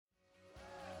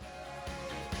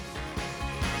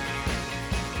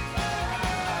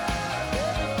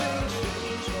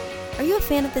you a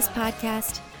fan of this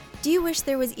podcast? Do you wish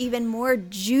there was even more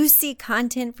juicy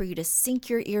content for you to sink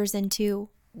your ears into?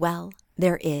 Well,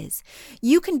 there is.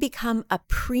 You can become a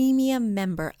premium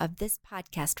member of this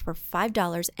podcast for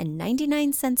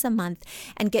 $5.99 a month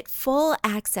and get full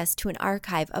access to an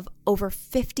archive of over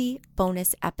 50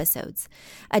 bonus episodes.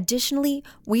 Additionally,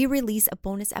 we release a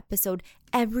bonus episode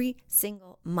every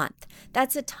single month.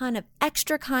 That's a ton of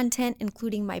extra content,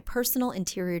 including my personal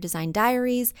interior design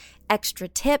diaries, extra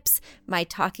tips, my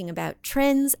talking about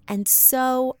trends, and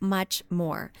so much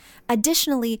more.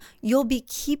 Additionally, you'll be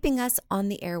keeping us on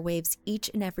the airwaves each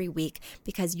and every week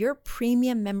because your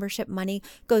premium membership money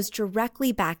goes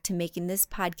directly back to making this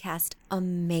podcast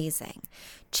amazing.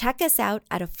 Check us out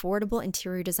at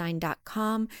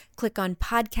affordableinteriordesign.com. Click on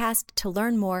podcast to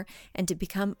learn more and to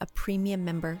become a premium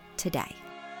member today.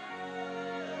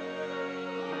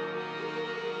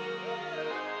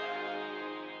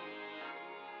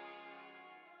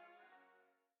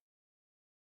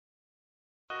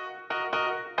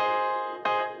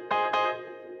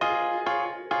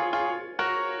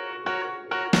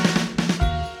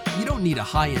 You don't need a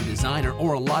high-end designer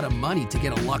or a lot of money to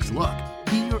get a luxe look.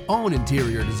 Be your own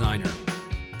interior designer.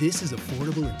 This is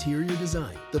Affordable Interior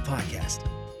Design, the podcast.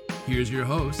 Here's your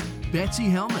host, Betsy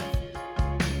Helmuth.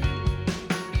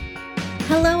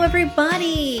 Hello,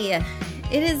 everybody.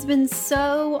 It has been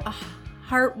so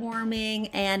heartwarming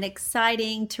and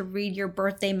exciting to read your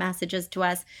birthday messages to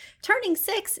us. Turning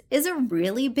 6 is a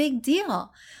really big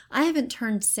deal. I haven't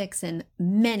turned 6 in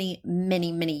many,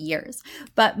 many, many years,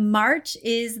 but March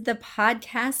is the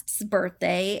podcast's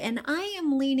birthday, and I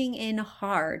am leaning in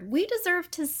hard. We deserve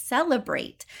to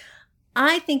celebrate.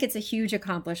 I think it's a huge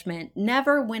accomplishment.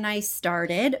 Never when I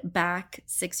started back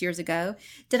 6 years ago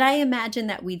did I imagine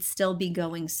that we'd still be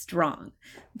going strong.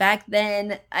 Back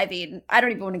then, I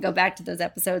don't even want to go back to those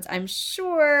episodes. I'm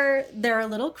sure they're a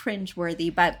little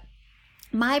cringeworthy, but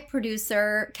my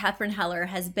producer, Catherine Heller,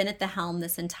 has been at the helm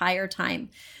this entire time,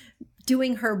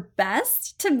 doing her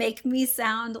best to make me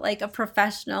sound like a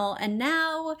professional. And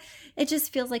now it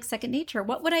just feels like second nature.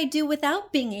 What would I do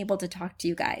without being able to talk to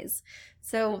you guys?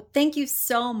 So thank you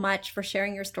so much for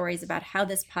sharing your stories about how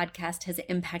this podcast has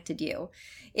impacted you.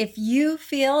 If you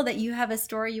feel that you have a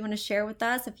story you want to share with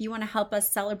us, if you want to help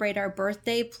us celebrate our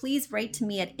birthday, please write to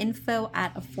me at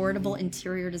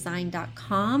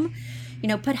info@affordableinteriordesign.com.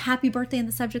 Put happy birthday in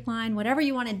the subject line, whatever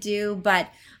you want to do. But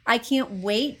I can't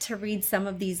wait to read some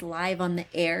of these live on the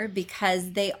air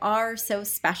because they are so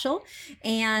special.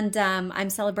 And I'm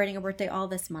celebrating a birthday all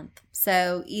this month.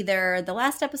 So either the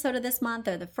last episode of this month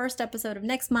or the first episode of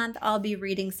next month, I'll be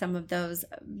reading some of those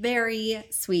very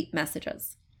sweet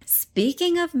messages.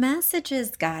 Speaking of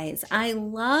messages, guys, I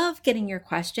love getting your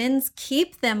questions.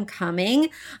 Keep them coming.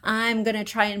 I'm going to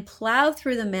try and plow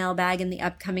through the mailbag in the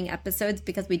upcoming episodes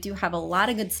because we do have a lot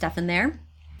of good stuff in there.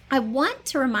 I want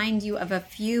to remind you of a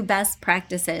few best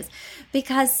practices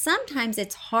because sometimes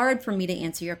it's hard for me to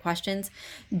answer your questions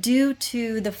due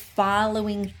to the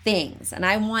following things. And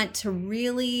I want to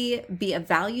really be of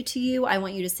value to you. I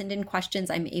want you to send in questions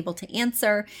I'm able to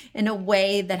answer in a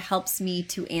way that helps me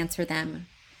to answer them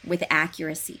with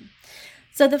accuracy.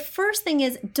 So the first thing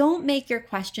is, don't make your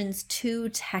questions too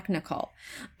technical.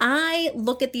 I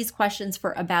look at these questions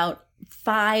for about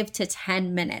 5 to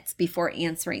 10 minutes before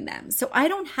answering them. So I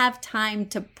don't have time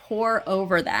to pour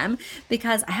over them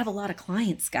because I have a lot of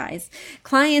clients, guys.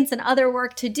 Clients and other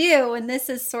work to do, and this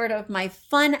is sort of my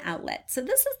fun outlet. So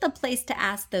this is the place to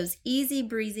ask those easy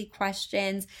breezy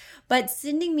questions, but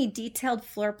sending me detailed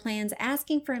floor plans,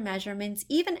 asking for measurements,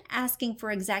 even asking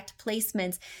for exact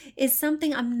placements is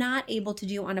something I'm not able to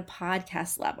do on a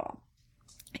podcast level.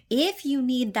 If you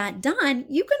need that done,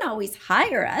 you can always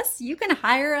hire us. You can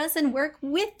hire us and work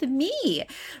with me,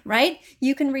 right?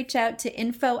 You can reach out to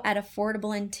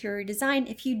info@affordableinteriordesign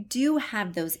if you do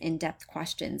have those in-depth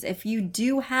questions. If you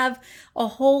do have a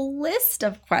whole list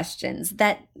of questions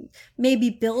that maybe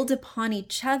build upon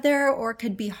each other or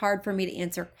could be hard for me to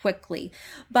answer quickly.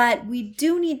 But we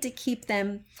do need to keep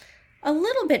them a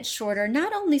little bit shorter,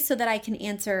 not only so that I can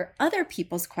answer other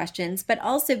people's questions, but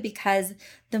also because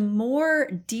the more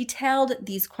detailed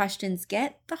these questions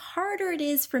get, the harder it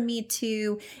is for me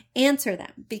to answer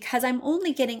them because I'm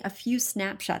only getting a few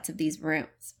snapshots of these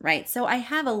rooms, right? So I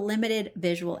have a limited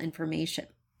visual information.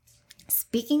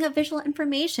 Speaking of visual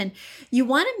information, you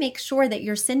want to make sure that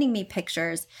you're sending me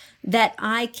pictures that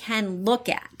I can look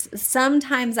at.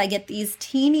 Sometimes I get these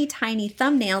teeny tiny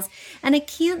thumbnails and I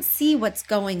can't see what's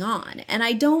going on. And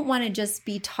I don't want to just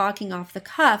be talking off the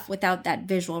cuff without that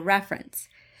visual reference.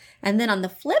 And then on the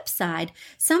flip side,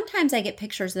 sometimes I get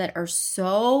pictures that are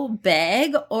so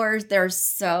big or there's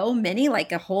so many,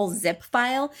 like a whole zip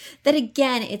file, that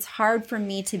again, it's hard for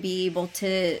me to be able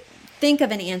to think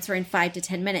of an answer in 5 to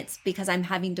 10 minutes because I'm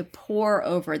having to pore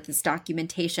over this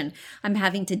documentation. I'm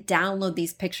having to download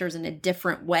these pictures in a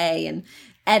different way and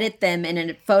edit them in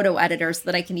a photo editor so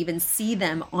that I can even see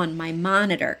them on my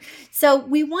monitor. So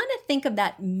we want to think of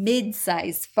that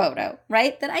mid-size photo,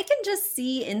 right? That I can just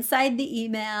see inside the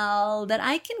email, that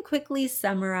I can quickly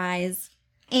summarize.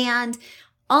 And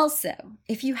also,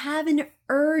 if you have an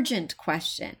urgent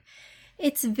question,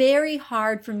 it's very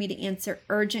hard for me to answer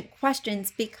urgent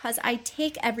questions because I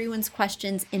take everyone's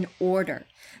questions in order.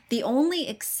 The only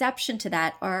exception to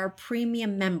that are our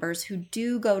premium members who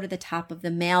do go to the top of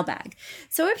the mailbag.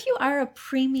 So if you are a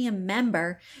premium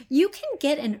member, you can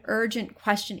get an urgent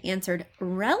question answered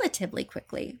relatively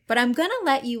quickly, but I'm going to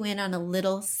let you in on a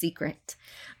little secret.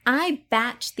 I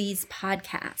batch these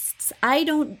podcasts. I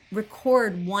don't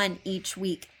record one each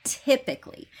week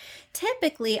typically.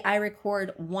 Typically, I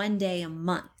record 1 day a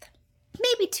month,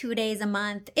 maybe 2 days a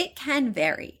month. It can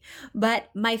vary, but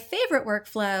my favorite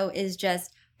workflow is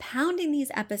just pounding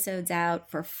these episodes out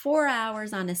for 4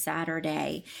 hours on a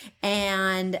Saturday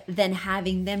and then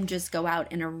having them just go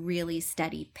out in a really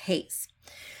steady pace.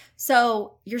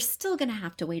 So you're still going to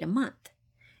have to wait a month.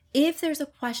 If there's a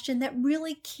question that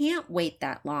really can't wait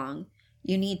that long,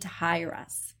 you need to hire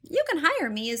us. You can hire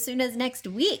me as soon as next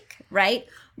week, right?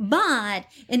 But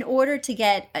in order to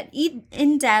get an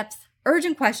in-depth,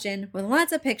 urgent question with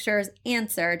lots of pictures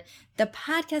answered, the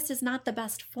podcast is not the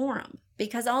best forum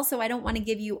because also I don't want to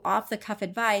give you off-the-cuff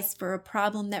advice for a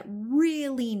problem that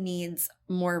really needs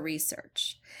more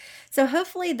research. So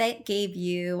hopefully that gave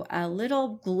you a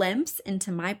little glimpse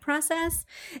into my process,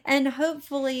 and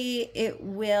hopefully it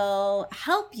will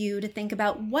help you to think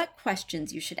about what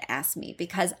questions you should ask me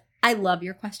because I love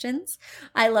your questions.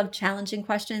 I love challenging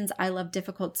questions. I love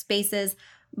difficult spaces,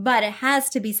 but it has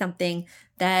to be something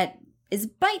that is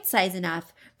bite-sized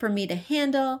enough for me to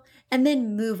handle and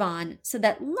then move on so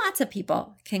that lots of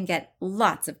people can get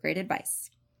lots of great advice.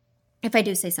 If I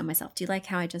do say so myself, do you like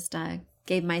how I just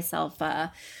gave myself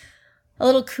a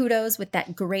little kudos with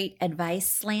that great advice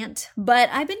slant? But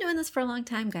I've been doing this for a long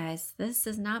time, guys. This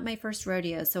is not my first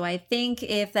rodeo. So I think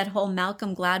if that whole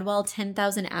Malcolm Gladwell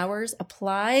 10,000 hours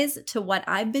applies to what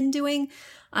I've been doing,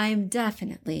 I'm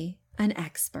definitely an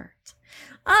expert.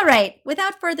 All right,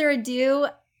 without further ado,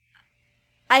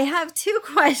 I have 2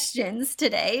 questions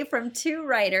today from 2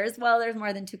 writers. Well, there's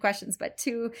more than 2 questions, but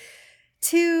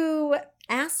two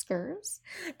askers.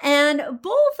 And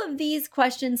both of these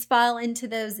questions fall into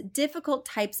those difficult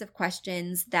types of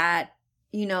questions that,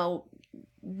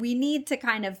 we need to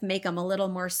kind of make them a little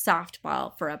more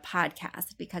softball for a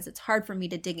podcast because it's hard for me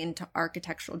to dig into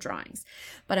architectural drawings.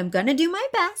 But I'm going to do my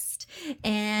best.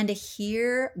 And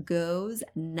here goes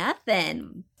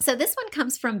nothing. So this one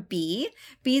comes from B.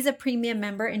 B's a premium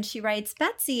member and she writes,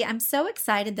 Betsy, I'm so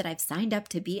excited that I've signed up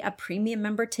to be a premium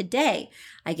member today.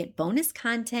 I get bonus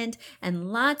content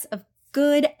and lots of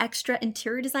good extra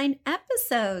interior design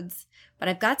episodes. But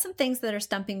I've got some things that are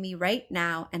stumping me right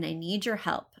now and I need your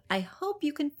help. I hope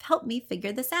you can help me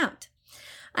figure this out.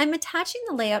 I'm attaching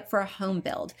the layout for a home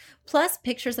build, plus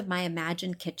pictures of my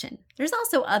imagined kitchen. There's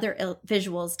also other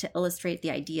visuals to illustrate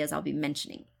the ideas I'll be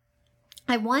mentioning.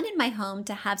 I wanted my home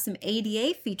to have some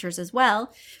ADA features as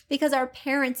well because our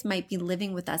parents might be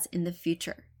living with us in the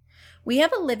future. We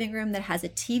have a living room that has a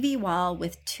TV wall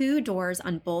with 2 doors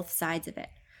on both sides of it.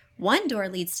 One door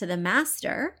leads to the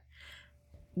master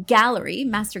gallery,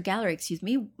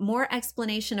 more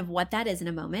explanation of what that is in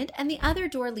a moment, and the other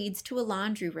door leads to a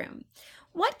laundry room.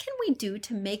 What can we do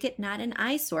to make it not an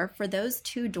eyesore for those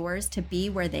 2 doors to be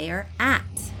where they are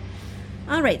at?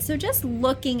 All right, so just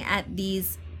looking at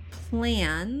these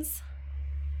plans,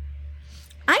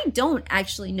 I don't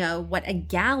actually know what a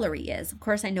gallery is. Of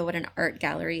course, I know what an art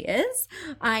gallery is.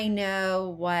 I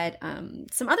know what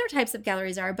some other types of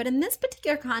galleries are, but in this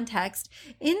particular context,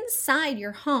 inside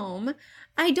your home,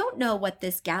 I don't know what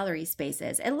this gallery space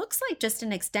is. It looks like just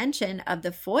an extension of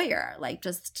the foyer, like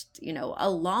just, a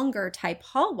longer type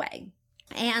hallway.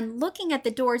 And looking at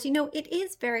the doors, it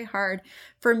is very hard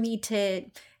for me to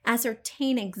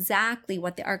ascertain exactly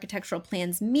what the architectural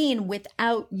plans mean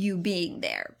without you being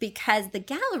there, because the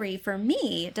gallery for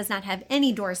me does not have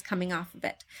any doors coming off of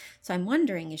it. So I'm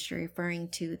wondering, is she referring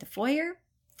to the foyer?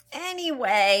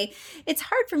 Anyway, it's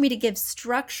hard for me to give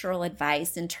structural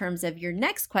advice in terms of your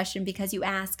next question because you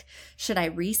ask, should I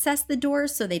recess the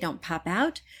doors so they don't pop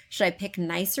out? Should I pick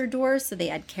nicer doors so they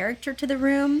add character to the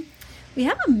room? We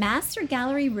have a master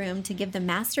gallery room to give the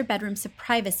master bedroom some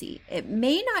privacy. It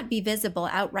may not be visible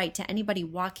outright to anybody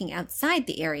walking outside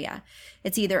the area.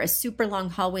 It's either a super long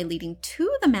hallway leading to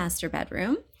the master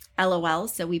bedroom, LOL,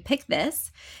 so we pick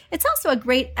this. It's also a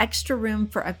great extra room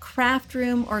for a craft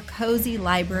room or cozy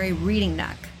library reading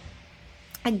nook.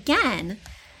 Again,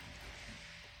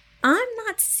 I'm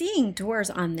not seeing doors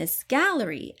on this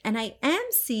gallery, and I am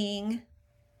seeing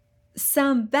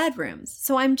some bedrooms.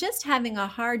 So I'm just having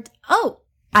a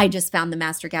I just found the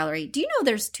master gallery. Do you know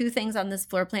there's two things on this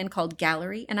floor plan called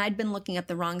gallery? And I'd been looking at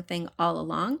the wrong thing all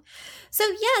along. So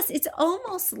yes, it's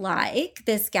almost like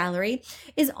this gallery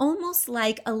is almost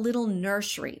like a little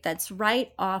nursery that's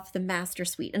right off the master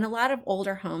suite. In a lot of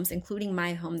older homes, including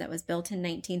my home that was built in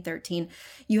 1913,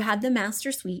 you have the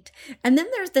master suite. And then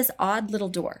there's this odd little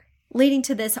door leading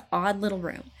to this odd little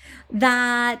room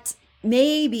that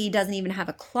maybe doesn't even have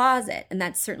a closet. And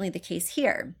that's certainly the case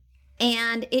here.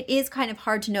 And it is kind of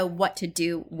hard to know what to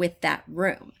do with that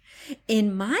room.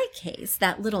 In my case,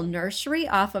 that little nursery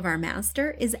off of our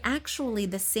master is actually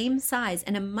the same size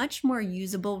and a much more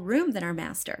usable room than our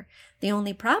master. The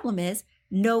only problem is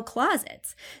no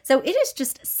closets. So it is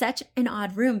just such an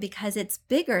odd room because it's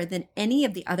bigger than any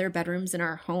of the other bedrooms in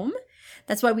our home.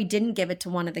 That's why we didn't give it to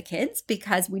one of the kids,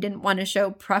 because we didn't want to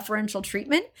show preferential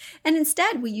treatment. And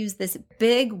instead, we use this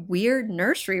big, weird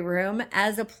nursery room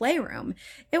as a playroom.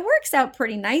 It works out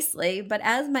pretty nicely, but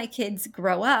as my kids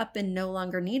grow up and no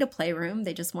longer need a playroom,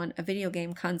 they just want a video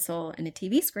game console and a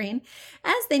TV screen,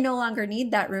 as they no longer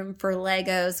need that room for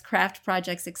Legos, craft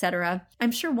projects, etc.,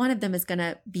 I'm sure one of them is going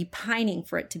to be pining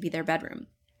for it to be their bedroom.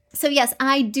 So yes,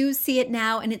 I do see it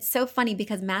now, and it's so funny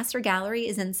because Master Gallery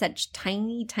is in such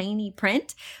tiny, tiny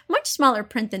print, much smaller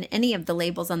print than any of the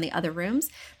labels on the other rooms,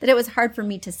 that it was hard for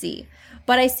me to see.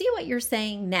 But I see what you're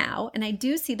saying now, and I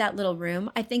do see that little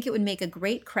room. I think it would make a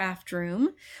great craft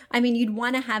room. I mean, you'd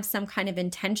want to have some kind of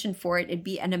intention for it. It'd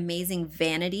be an amazing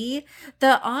vanity.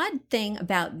 The odd thing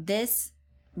about this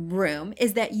room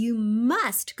is that you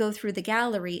must go through the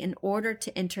gallery in order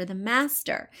to enter the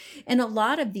master. In a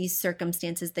lot of these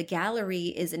circumstances, the gallery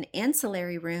is an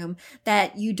ancillary room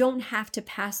that you don't have to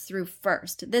pass through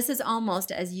first. This is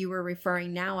almost, as you were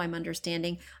referring now, I'm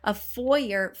understanding, a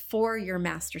foyer for your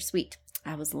master suite.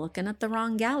 I was looking at the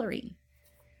wrong gallery.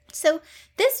 So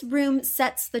this room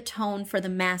sets the tone for the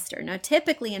master. Now,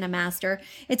 typically in a master,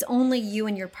 it's only you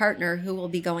and your partner who will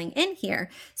be going in here.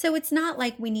 So it's not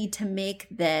like we need to make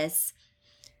this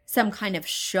some kind of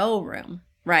showroom,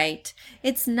 right?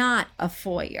 It's not a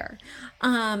foyer.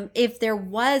 If there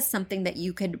was something that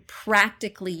you could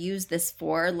practically use this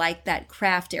for, like that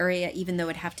craft area, even though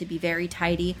it'd have to be very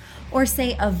tidy, or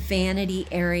say a vanity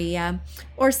area,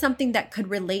 or something that could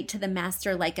relate to the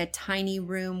master, like a tiny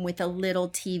room with a little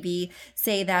TV.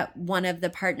 Say that one of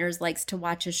the partners likes to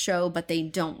watch a show, but they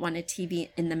don't want a TV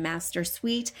in the master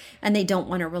suite, and they don't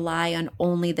want to rely on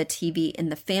only the TV in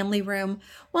the family room.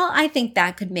 Well, I think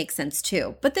that could make sense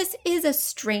too. But this is a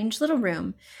strange little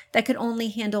room that could only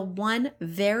handle one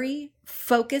very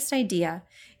focused idea.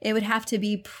 It would have to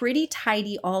be pretty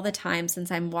tidy all the time, since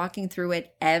I'm walking through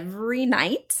it every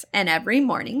night and every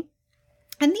morning.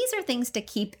 And these are things to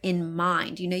keep in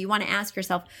mind. You want to ask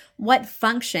yourself, what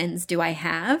functions do I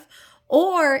have?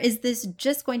 Or is this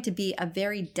just going to be a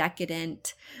very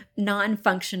decadent,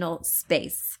 non-functional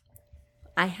space?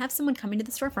 I have someone coming to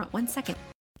the storefront. 1 second.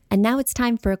 And now it's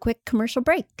time for a quick commercial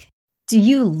break. Do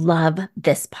you love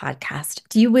this podcast?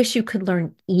 Do you wish you could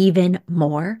learn even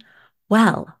more?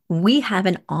 Well, we have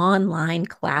an online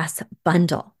class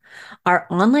bundle. Our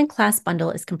online class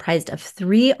bundle is comprised of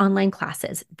 3 online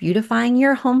classes: beautifying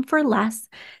your home for less,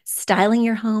 styling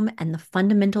your home, and the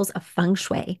fundamentals of feng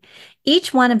shui.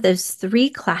 Each one of those 3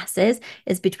 classes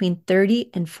is between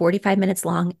 30 and 45 minutes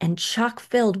long and chock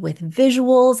filled with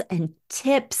visuals and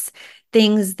tips,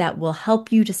 things that will help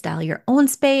you to style your own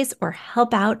space or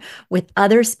help out with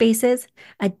other spaces.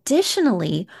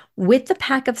 Additionally, with the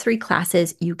pack of 3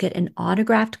 classes, you get an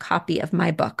autographed copy of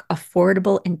my book,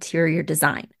 Affordable Interior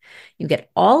Design. You get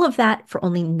all of that for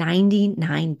only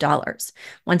 $99.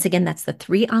 Once again, that's the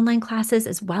 3 online classes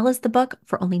as well as the book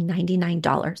for only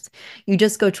 $99. You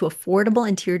just go to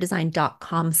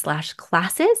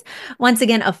affordableinteriordesign.com/classes. Once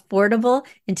again,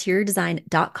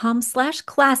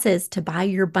 affordableinteriordesign.com/classes to buy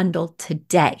your bundle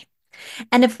today.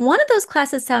 And if one of those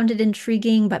classes sounded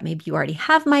intriguing, but maybe you already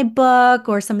have my book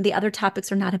or some of the other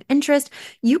topics are not of interest,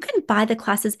 you can buy the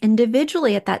classes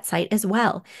individually at that site as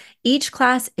well. Each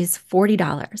class is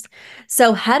 $40.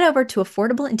 So head over to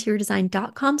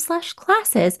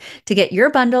affordableinteriordesign.com/classes to get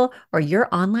your bundle or your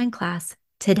online class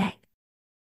today.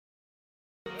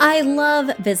 I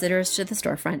love visitors to the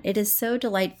storefront. It is so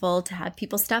delightful to have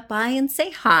people stop by and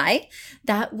say hi.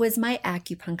 That was my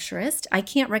acupuncturist. I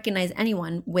can't recognize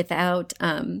anyone without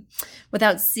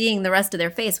seeing the rest of their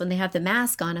face when they have the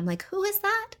mask on. I'm like, who is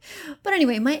that? But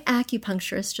anyway, my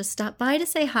acupuncturist just stopped by to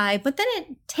say hi, but then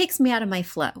it takes me out of my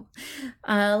flow.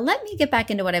 Let me get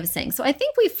back into what I was saying. So I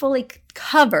think we fully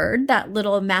covered that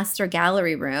little master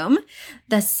gallery room,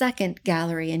 the second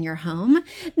gallery in your home.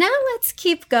 Now let's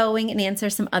keep going and answer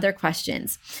some other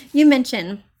questions. You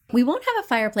mentioned we won't have a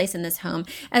fireplace in this home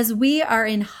as we are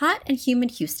in hot and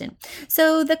humid Houston.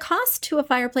 So the cost to a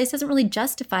fireplace doesn't really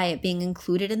justify it being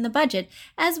included in the budget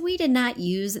as we did not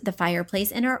use the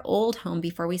fireplace in our old home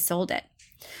before we sold it.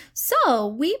 So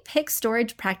we picked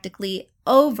storage practically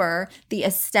over the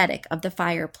aesthetic of the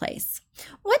fireplace.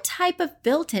 What type of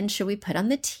built-in should we put on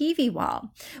the TV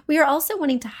wall? We are also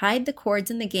wanting to hide the cords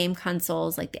in the game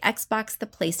consoles like the Xbox, the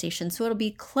PlayStation, so it'll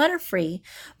be clutter-free,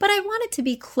 but I want it to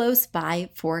be close by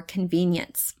for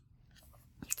convenience.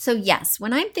 So yes,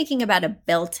 when I'm thinking about a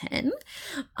built-in,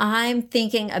 I'm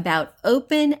thinking about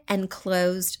open and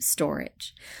closed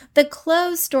storage. The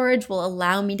closed storage will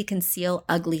allow me to conceal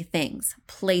ugly things: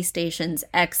 PlayStations,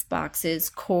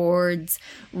 Xboxes, cords,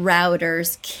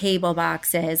 routers, cable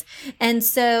boxes. And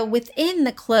so within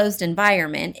the closed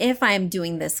environment, if I'm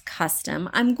doing this custom,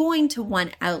 I'm going to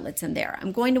want outlets in there.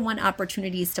 I'm going to want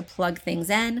opportunities to plug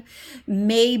things in.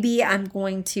 Maybe I'm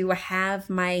going to have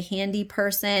my handy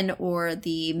person or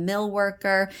the mill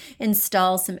worker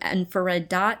install some infrared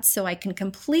dots so I can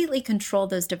completely control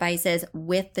those devices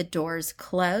with the doors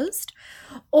closed.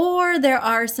 Or there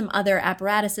are some other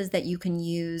apparatuses that you can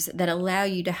use that allow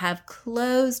you to have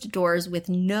closed doors with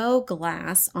no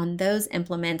glass on those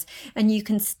implements, and you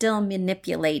can still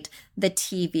manipulate the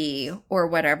TV or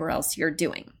whatever else you're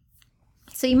doing.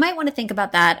 So you might want to think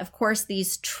about that. Of course,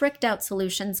 these tricked out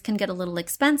solutions can get a little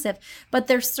expensive, but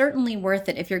they're certainly worth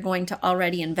it if you're going to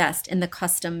already invest in the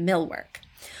custom millwork.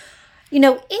 You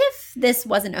know, if this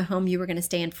wasn't a home you were going to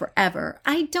stay in forever,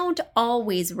 I don't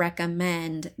always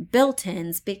recommend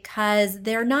built-ins because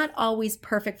they're not always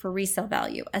perfect for resale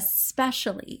value,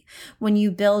 especially when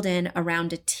you build in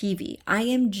around a TV. I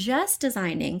am just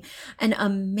designing an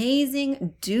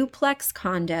amazing duplex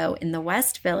condo in the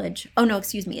West Village. Oh, no,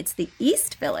 excuse me. It's the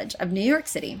East Village of New York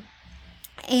City.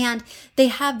 And they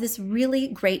have this really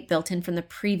great built-in from the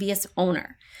previous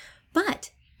owner.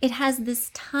 But it has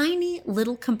this tiny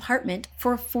little compartment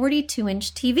for a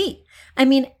 42-inch TV. I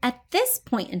mean, at this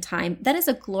point in time, that is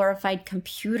a glorified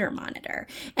computer monitor,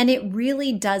 and it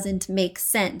really doesn't make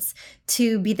sense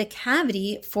to be the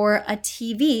cavity for a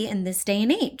TV in this day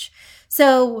and age.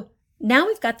 So now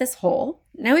we've got this hole.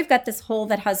 Now we've got this hole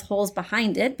that has holes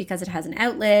behind it because it has an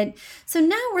outlet. So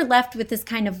now we're left with this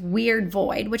kind of weird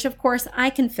void, which of course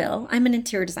I can fill. I'm an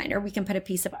interior designer. We can put a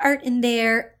piece of art in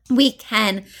there. We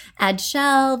can add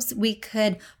shelves. We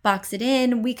could box it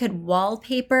in. We could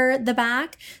wallpaper the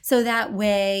back. So that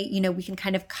way, you know, we can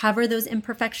kind of cover those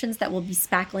imperfections that will be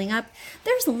spackling up.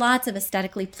 There's lots of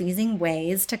aesthetically pleasing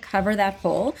ways to cover that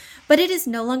hole, but it is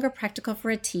no longer practical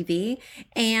for a TV.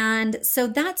 And so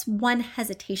that's one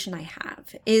hesitation I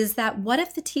have, is that what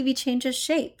if the TV changes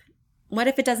shape? What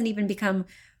if it doesn't even become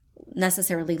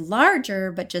necessarily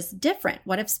larger, but just different?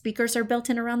 What if speakers are built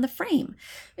in around the frame?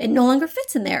 It no longer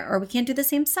fits in there, or we can't do the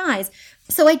same size.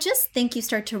 So I just think you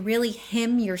start to really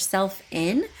hem yourself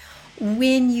in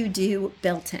when you do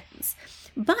built-ins.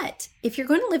 But if you're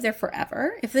going to live there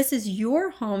forever, if this is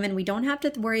your home and we don't have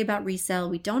to worry about resale,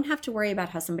 we don't have to worry about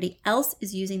how somebody else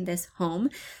is using this home,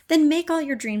 then make all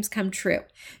your dreams come true.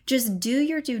 Just do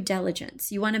your due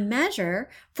diligence. You want to measure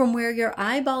from where your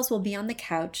eyeballs will be on the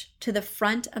couch to the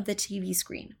front of the TV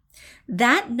screen.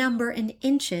 That number in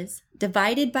inches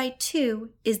divided by 2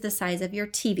 is the size of your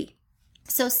TV.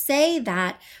 So say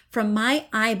that from my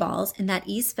eyeballs in that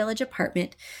East Village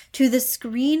apartment to the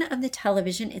screen of the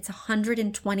television, it's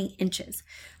 120 inches.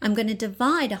 I'm going to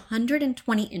divide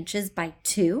 120 inches by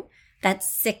 2.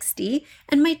 That's 60.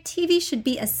 And my TV should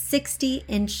be a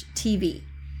 60-inch TV.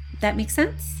 That makes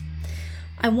sense?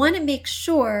 I want to make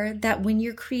sure that when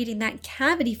you're creating that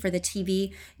cavity for the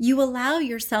TV, you allow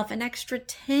yourself an extra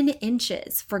 10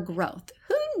 inches for growth.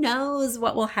 Who knows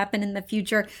what will happen in the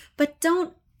future, but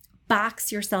don't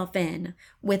box yourself in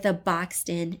with a boxed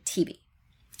in TV.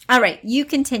 All right, you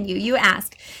continue. You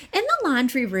ask, in the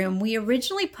laundry room, we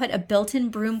originally put a built-in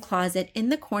broom closet in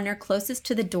the corner closest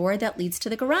to the door that leads to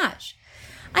the garage.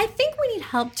 I think we need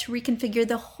help to reconfigure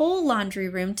the whole laundry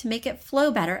room to make it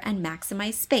flow better and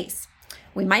maximize space.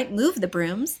 We might move the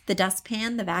brooms, the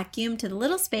dustpan, the vacuum to the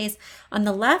little space on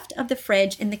the left of the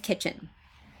fridge in the kitchen.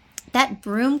 That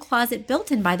broom closet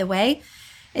built-in, by the way,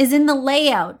 is in the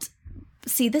layout.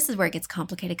 See, this is where it gets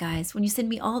complicated, guys. When you send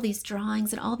me all these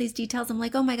drawings and all these details, I'm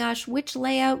like, oh my gosh, which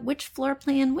layout, which floor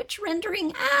plan, which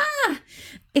rendering?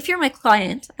 If you're my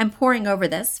client, I'm poring over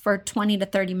this for 20 to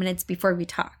 30 minutes before we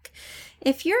talk.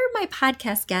 If you're my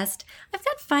podcast guest, I've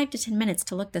got 5 to 10 minutes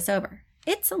to look this over.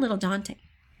 It's a little daunting.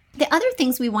 The other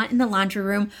things we want in the laundry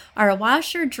room are a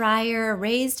washer, dryer,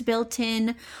 raised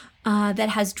built-in, that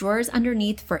has drawers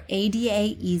underneath for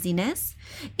ADA easiness,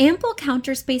 ample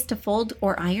counter space to fold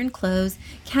or iron clothes,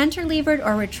 cantilevered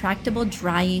or retractable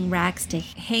drying racks to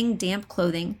hang damp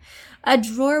clothing, a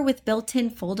drawer with built-in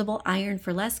foldable iron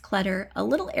for less clutter, a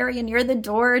little area near the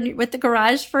door with the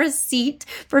garage for a seat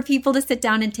for people to sit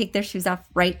down and take their shoes off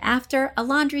right after, a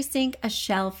laundry sink, a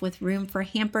shelf with room for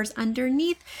hampers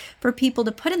underneath for people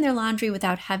to put in their laundry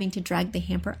without having to drag the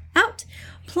hamper out,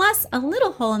 plus a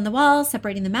little hole in the wall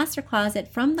separating the master closet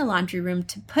from the laundry room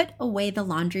to put away the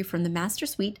laundry from the master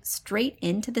suite straight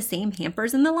into the same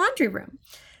hampers in the laundry room.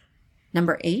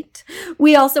 Number 8,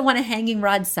 we also want a hanging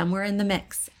rod somewhere in the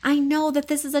mix. I know that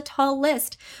this is a tall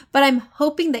list, but I'm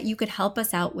hoping that you could help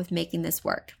us out with making this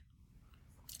work.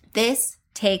 This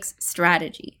takes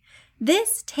strategy.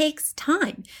 This takes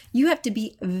time. You have to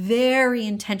be very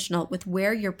intentional with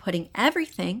where you're putting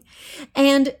everything.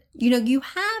 And, you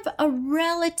have a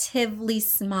relatively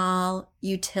small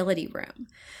utility room.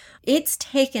 It's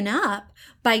taken up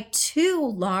by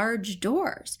 2 large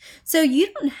doors. So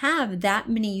you don't have that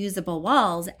many usable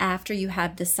walls after you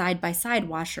have the side-by-side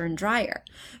washer and dryer.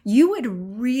 You would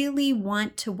really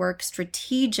want to work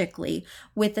strategically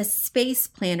with a space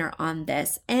planner on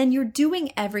this, and you're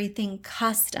doing everything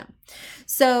custom.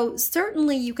 So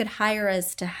certainly you could hire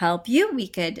us to help you. We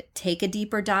could take a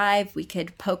deeper dive. We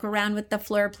could poke around with the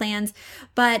floor plans.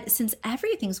 But since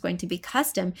everything's going to be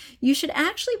custom, you should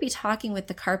actually be talking with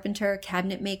the carpenter,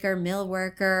 cabinet maker,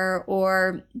 millworker,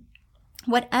 or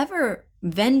whatever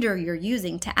vendor you're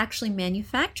using to actually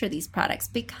manufacture these products,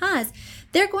 because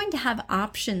they're going to have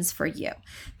options for you.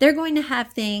 They're going to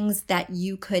have things that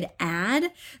you could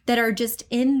add that are just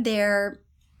in their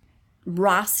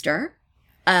roster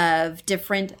of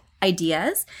different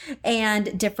ideas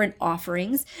and different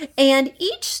offerings, and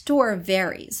each store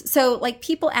varies. So like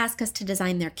people ask us to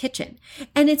design their kitchen,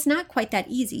 and it's not quite that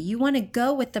easy. You want to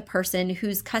go with the person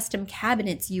whose custom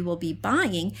cabinets you will be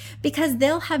buying, because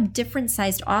they'll have different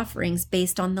sized offerings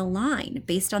based on the line,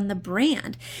 based on the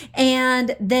brand,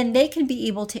 and then they can be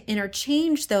able to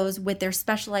interchange those with their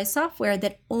specialized software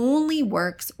that only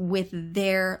works with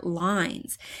their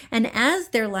lines. And as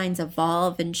their lines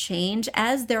evolve and change,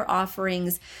 as their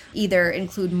offerings either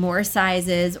include more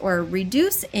sizes or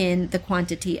reduce in the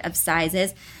quantity of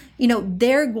sizes,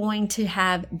 they're going to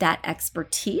have that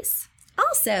expertise.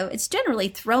 Also, it's generally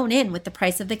thrown in with the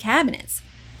price of the cabinets.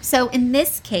 So in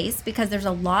this case, because there's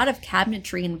a lot of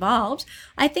cabinetry involved,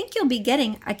 I think you'll be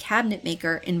getting a cabinet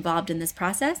maker involved in this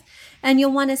process, and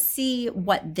you'll want to see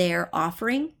what they're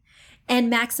offering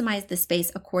and maximize the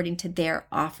space according to their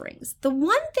offerings. The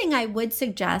one thing I would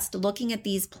suggest looking at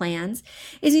these plans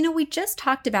is, we just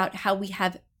talked about how we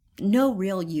have no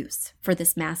real use for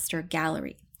this master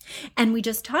gallery. And we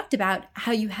just talked about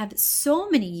how you have so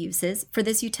many uses for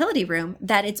this utility room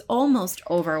that it's almost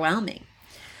overwhelming.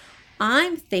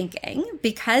 I'm thinking,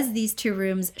 because these 2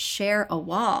 rooms share a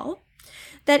wall,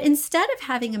 that instead of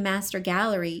having a master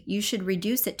gallery, you should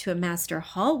reduce it to a master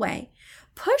hallway.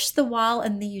 Push the wall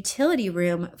in the utility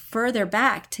room further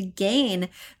back to gain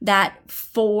that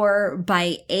 4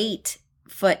 by 8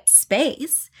 foot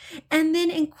space, and then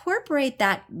incorporate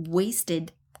that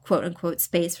wasted quote unquote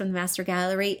space from the master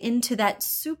gallery into that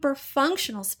super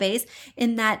functional space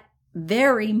in that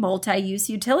very multi-use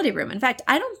utility room. In fact,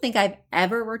 I don't think I've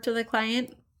ever worked with a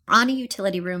client on a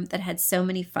utility room that had so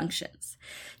many functions.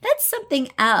 That's something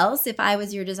else, if I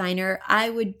was your designer, I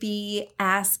would be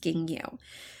asking you.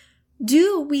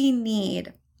 Do we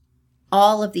need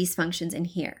all of these functions in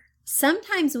here?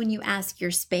 Sometimes when you ask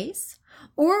your space,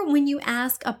 or when you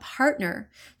ask a partner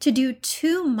to do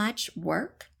too much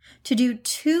work, to do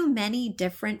too many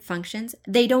different functions,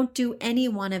 they don't do any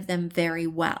one of them very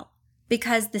well,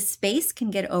 because the space can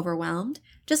get overwhelmed,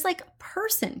 just like a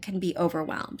person can be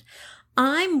overwhelmed.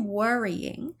 I'm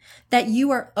worrying that you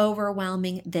are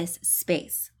overwhelming this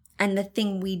space, and the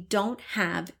thing we don't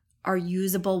have are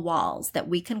usable walls that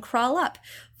we can crawl up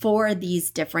for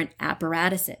these different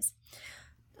apparatuses.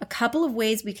 A couple of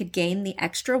ways we could gain the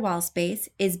extra wall space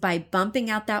is by bumping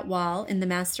out that wall in the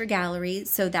master gallery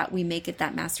so that we make it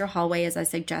that master hallway, as I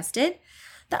suggested.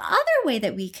 The other way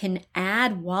that we can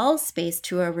add wall space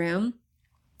to a room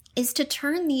is to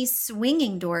turn these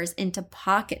swinging doors into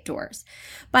pocket doors.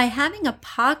 By having a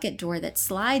pocket door that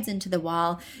slides into the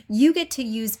wall, you get to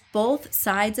use both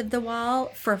sides of the wall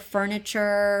for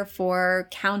furniture, for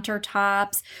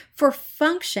countertops, for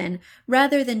function,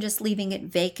 rather than just leaving it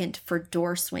vacant for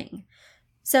door swing.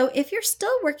 So if you're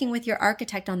still working with your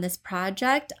architect on this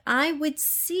project, I would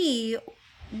see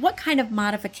what kind of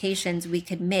modifications we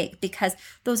could make, because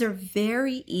those are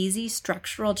very easy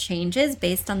structural changes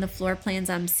based on the floor plans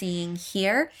I'm seeing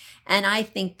here, and I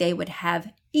think they would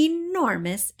have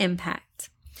enormous impact.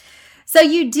 So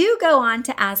you do go on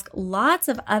to ask lots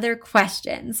of other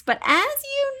questions, but as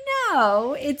you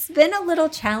know, it's been a little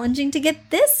challenging to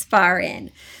get this far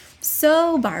in.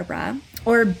 So Barbara,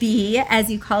 or B, as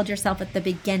you called yourself at the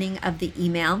beginning of the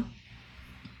email,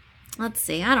 let's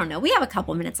see, I don't know. We have a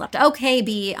couple minutes left. Okay,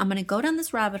 B, I'm going to go down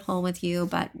this rabbit hole with you,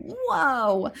 but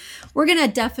whoa, we're going to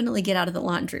definitely get out of the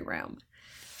laundry room.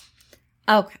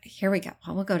 Okay, here we go.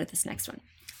 Well, we'll go to this next one.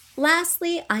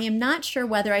 Lastly, I am not sure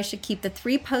whether I should keep the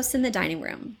 3 posts in the dining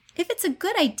room. If it's a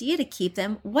good idea to keep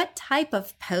them, what type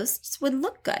of posts would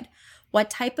look good? What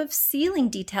type of ceiling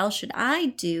detail should I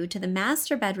do to the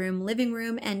master bedroom, living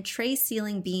room, and tray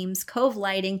ceiling beams, cove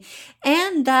lighting,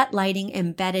 and that lighting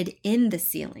embedded in the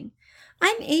ceiling?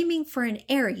 I'm aiming for an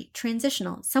airy,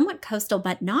 transitional, somewhat coastal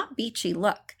but not beachy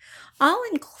look. I'll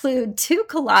include 2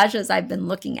 collages I've been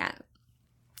looking at.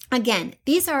 Again,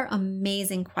 these are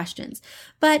amazing questions,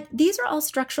 but these are all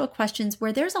structural questions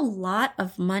where there's a lot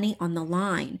of money on the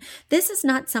line. This is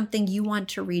not something you want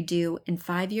to redo in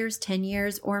 5 years, 10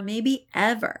 years, or maybe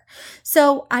ever.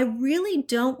 So I really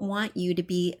don't want you to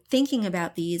be thinking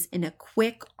about these in a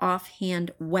quick,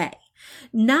 offhand way.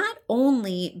 Not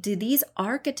only do these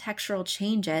architectural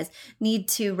changes need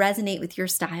to resonate with your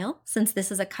style, since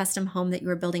this is a custom home that you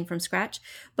are building from scratch,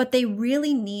 but they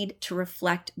really need to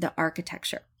reflect the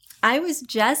architecture. I was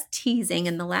just teasing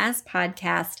in the last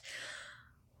podcast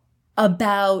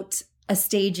about a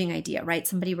staging idea, right?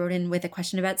 Somebody wrote in with a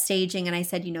question about staging, and I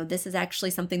said, this is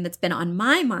actually something that's been on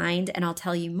my mind, and I'll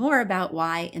tell you more about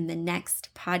why in the next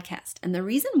podcast. And the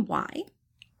reason why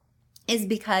is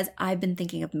because I've been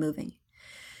thinking of moving.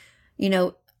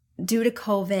 Due to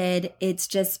COVID, it's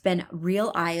just been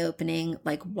real eye-opening.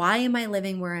 Like, why am I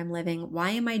living where I'm living?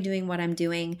 Why am I doing what I'm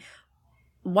doing?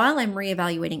 While I'm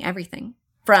reevaluating everything,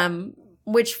 from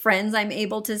which friends I'm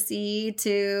able to see,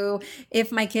 to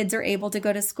if my kids are able to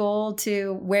go to school,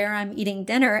 to where I'm eating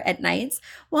dinner at nights.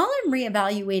 While I'm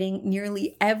reevaluating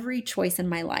nearly every choice in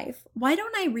my life, why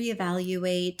don't I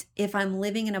reevaluate if I'm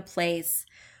living in a place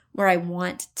where I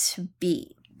want to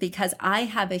be? Because I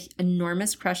have an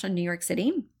enormous crush on New York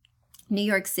City. New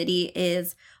York City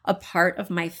is a part of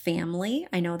my family.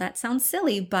 I know that sounds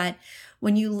silly, but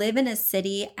when you live in a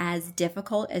city as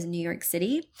difficult as New York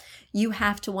City, you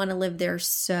have to want to live there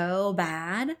so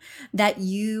bad that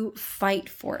you fight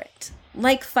for it.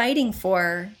 Like fighting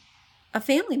for a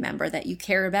family member that you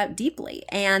care about deeply.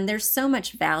 And there's so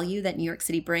much value that New York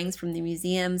City brings, from the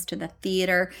museums to the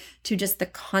theater to just the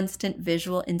constant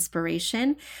visual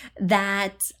inspiration,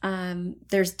 that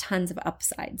there's tons of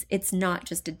upsides. It's not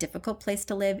just a difficult place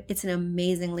to live. It's an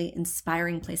amazingly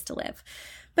inspiring place to live.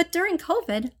 But during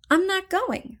COVID, I'm not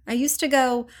going. I used to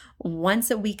go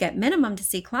once a week at minimum to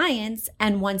see clients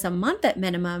and once a month at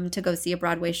minimum to go see a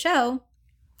Broadway show.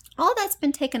 All that's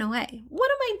been taken away.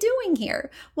 What am I doing here?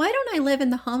 Why don't I live in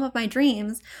the home of my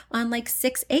dreams on like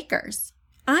 6 acres?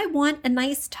 I want a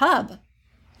nice tub.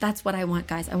 That's what I want,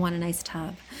 guys. I want a nice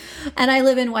tub. And I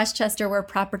live in Westchester, where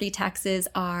property taxes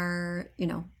are,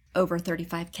 over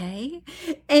 $35,000,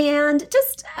 and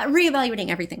just reevaluating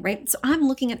everything, right? So I'm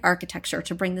looking at architecture,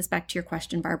 to bring this back to your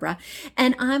question, Barbara,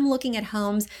 and I'm looking at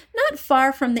homes not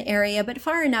far from the area, but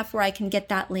far enough where I can get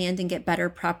that land and get better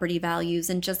property values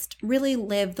and just really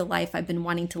live the life I've been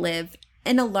wanting to live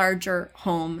in a larger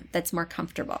home that's more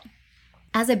comfortable.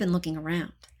 As I've been looking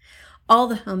around, all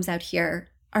the homes out here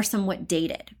are somewhat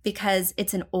dated because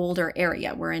it's an older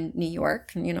area. We're in New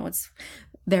York, and it's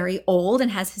very old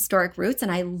and has historic roots,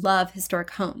 and I love historic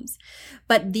homes.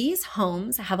 But these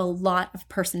homes have a lot of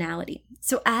personality.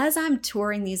 So as I'm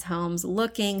touring these homes,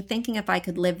 looking, thinking if I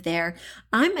could live there,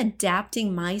 I'm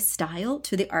adapting my style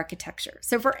to the architecture.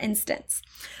 So for instance,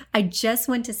 I just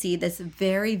went to see this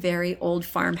very, very old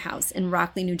farmhouse in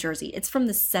Rockley, New Jersey. It's from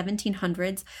the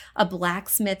 1700s. A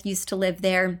blacksmith used to live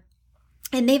there.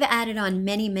 And they've added on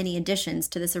many, many additions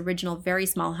to this original very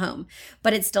small home,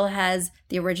 but it still has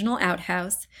the original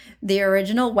outhouse, the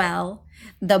original well,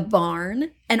 the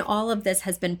barn, and all of this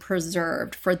has been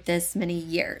preserved for this many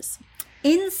years.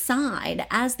 inside,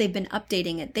 as they've been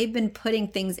updating it, they've been putting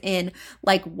things in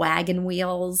like wagon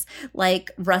wheels,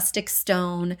 like rustic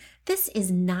stone. This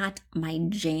is not my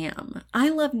jam. I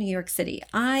love New York City.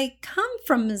 I come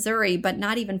from Missouri, but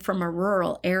not even from a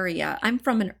rural area. I'm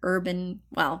from an urban,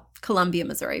 well, Columbia,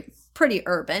 Missouri, pretty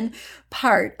urban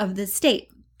part of the state.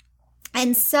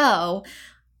 And so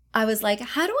I was like,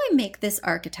 how do I make this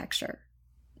architecture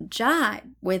jive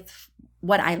with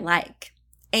what I like?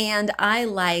 And I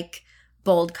like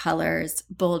bold colors,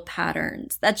 bold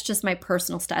patterns. That's just my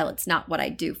personal style. It's not what I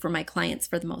do for my clients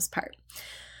for the most part.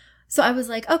 So I was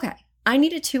like, okay, I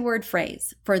need a 2-word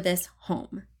phrase for this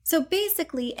home. So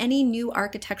basically, any new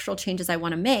architectural changes I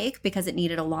want to make, because it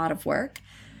needed a lot of work,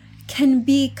 can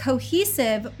be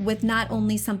cohesive with not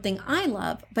only something I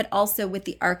love, but also with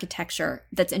the architecture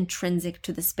that's intrinsic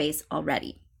to the space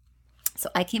already. So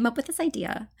I came up with this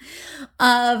idea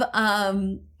of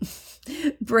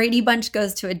Brady Bunch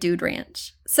goes to a dude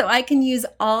ranch. So I can use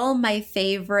all my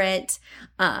favorite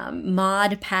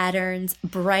mod patterns,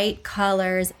 bright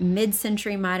colors,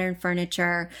 mid-century modern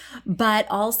furniture, but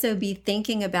also be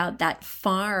thinking about that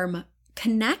farm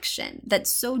connection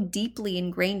that's so deeply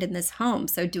ingrained in this home.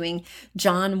 So doing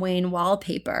John Wayne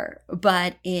wallpaper,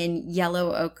 but in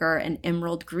yellow ochre and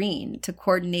emerald green to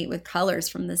coordinate with colors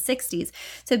from the 60s.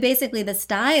 So basically the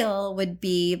style would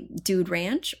be dude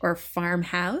ranch or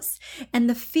farmhouse, and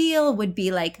the feel would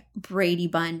be like Brady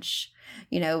Bunch,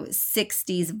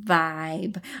 60s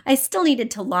vibe. I still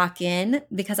needed to lock in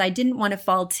because I didn't want to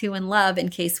fall too in love in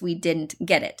case we didn't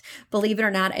get it. Believe it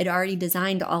or not, I'd already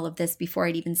designed all of this before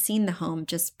I'd even seen the home,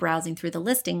 just browsing through the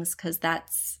listings, because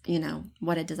that's,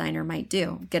 what a designer might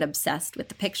do, get obsessed with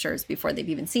the pictures before they've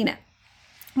even seen it.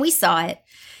 We saw it,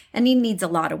 and he needs a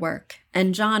lot of work.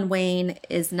 And John Wayne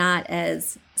is not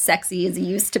as sexy as he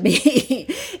used to be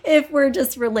if we're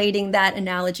just relating that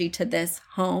analogy to this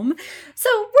home. So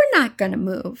we're not going to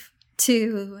move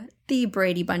to the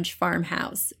Brady Bunch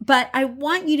farmhouse. But I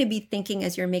want you to be thinking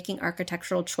as you're making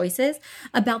architectural choices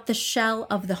about the shell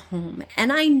of the home.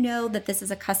 And I know that this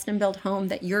is a custom built home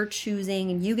that you're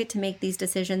choosing and you get to make these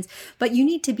decisions, but you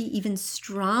need to be even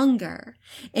stronger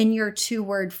in your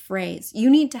 2-word phrase. You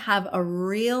need to have a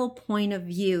real point of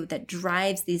view that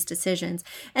drives these decisions,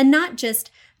 and not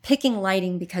just picking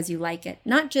lighting because you like it,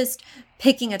 not just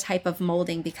picking a type of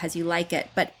molding because you like it,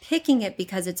 but picking it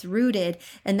because it's rooted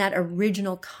in that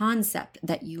original concept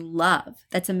that you love.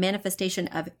 That's a manifestation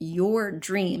of your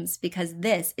dreams, because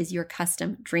this is your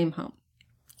custom dream home.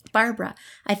 Barbara,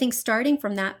 I think starting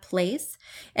from that place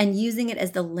and using it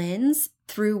as the lens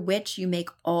through which you make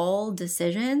all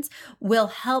decisions will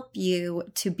help you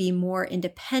to be more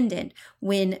independent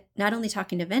when not only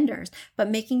talking to vendors, but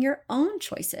making your own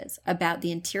choices about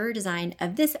the interior design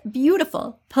of this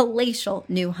beautiful palatial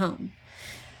new home.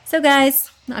 So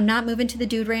guys, I'm not moving to the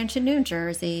dude ranch in New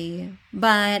Jersey,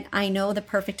 but I know the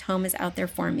perfect home is out there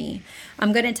for me.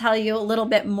 I'm going to tell you a little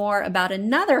bit more about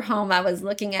another home I was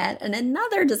looking at and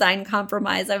another design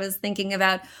compromise I was thinking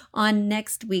about on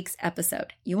next week's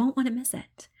episode. You won't want to miss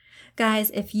it.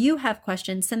 Guys, if you have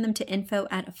questions, send them to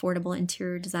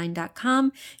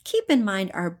info@affordableinteriordesign.com. Keep in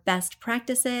mind our best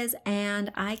practices,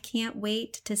 and I can't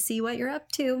wait to see what you're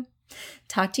up to.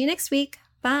 Talk to you next week.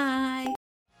 Bye.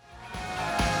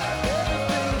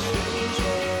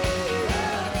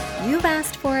 You've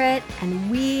asked for it, and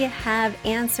we have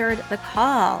answered the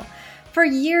call. For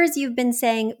years, you've been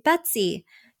saying, Betsy,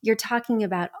 you're talking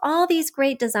about all these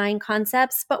great design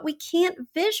concepts, but we can't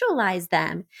visualize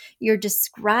them. You're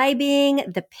describing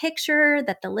the picture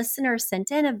that the listener sent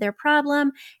in of their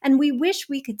problem, and we wish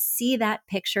we could see that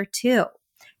picture too.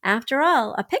 After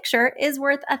all, a picture is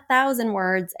worth 1,000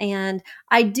 words, and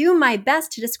I do my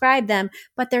best to describe them,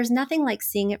 but there's nothing like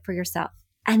seeing it for yourself.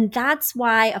 And that's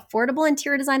why Affordable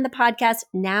Interior Design, the podcast,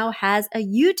 now has a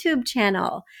YouTube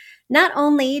channel. Not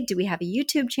only do we have a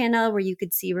YouTube channel where you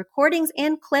could see recordings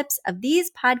and clips of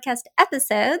these podcast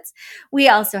episodes, we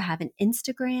also have an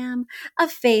Instagram, a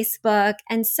Facebook,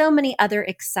 and so many other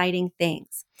exciting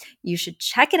things. You should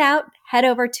check it out. Head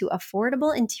over to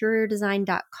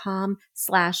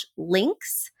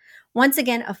affordableinteriordesign.com/links. Once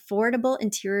again,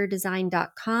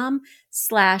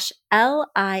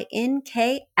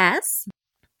 affordableinteriordesign.com/LINKS.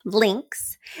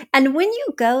 links. And when you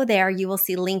go there, you will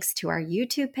see links to our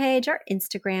YouTube page, our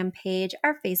Instagram page,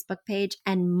 our Facebook page,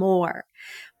 and more.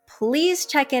 Please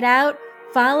check it out,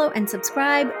 follow and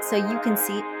subscribe so you can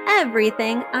see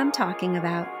everything I'm talking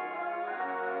about.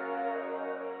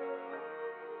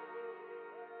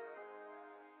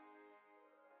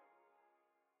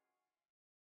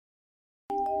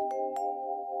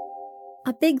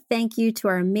 A big thank you to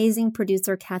our amazing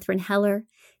producer, Katherine Heller,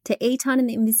 to Aton and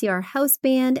the MVCR House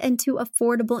Band, and to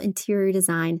Affordable Interior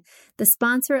Design, the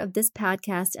sponsor of this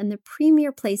podcast and the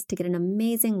premier place to get an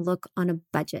amazing look on a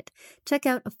budget. Check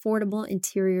out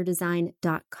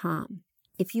affordableinteriordesign.com.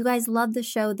 If you guys love the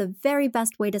show, the very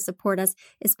best way to support us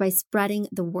is by spreading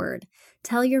the word.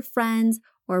 Tell your friends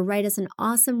or write us an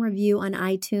awesome review on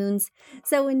iTunes.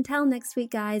 So until next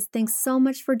week, guys, thanks so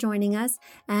much for joining us,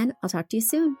 and I'll talk to you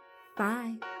soon.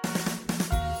 Bye.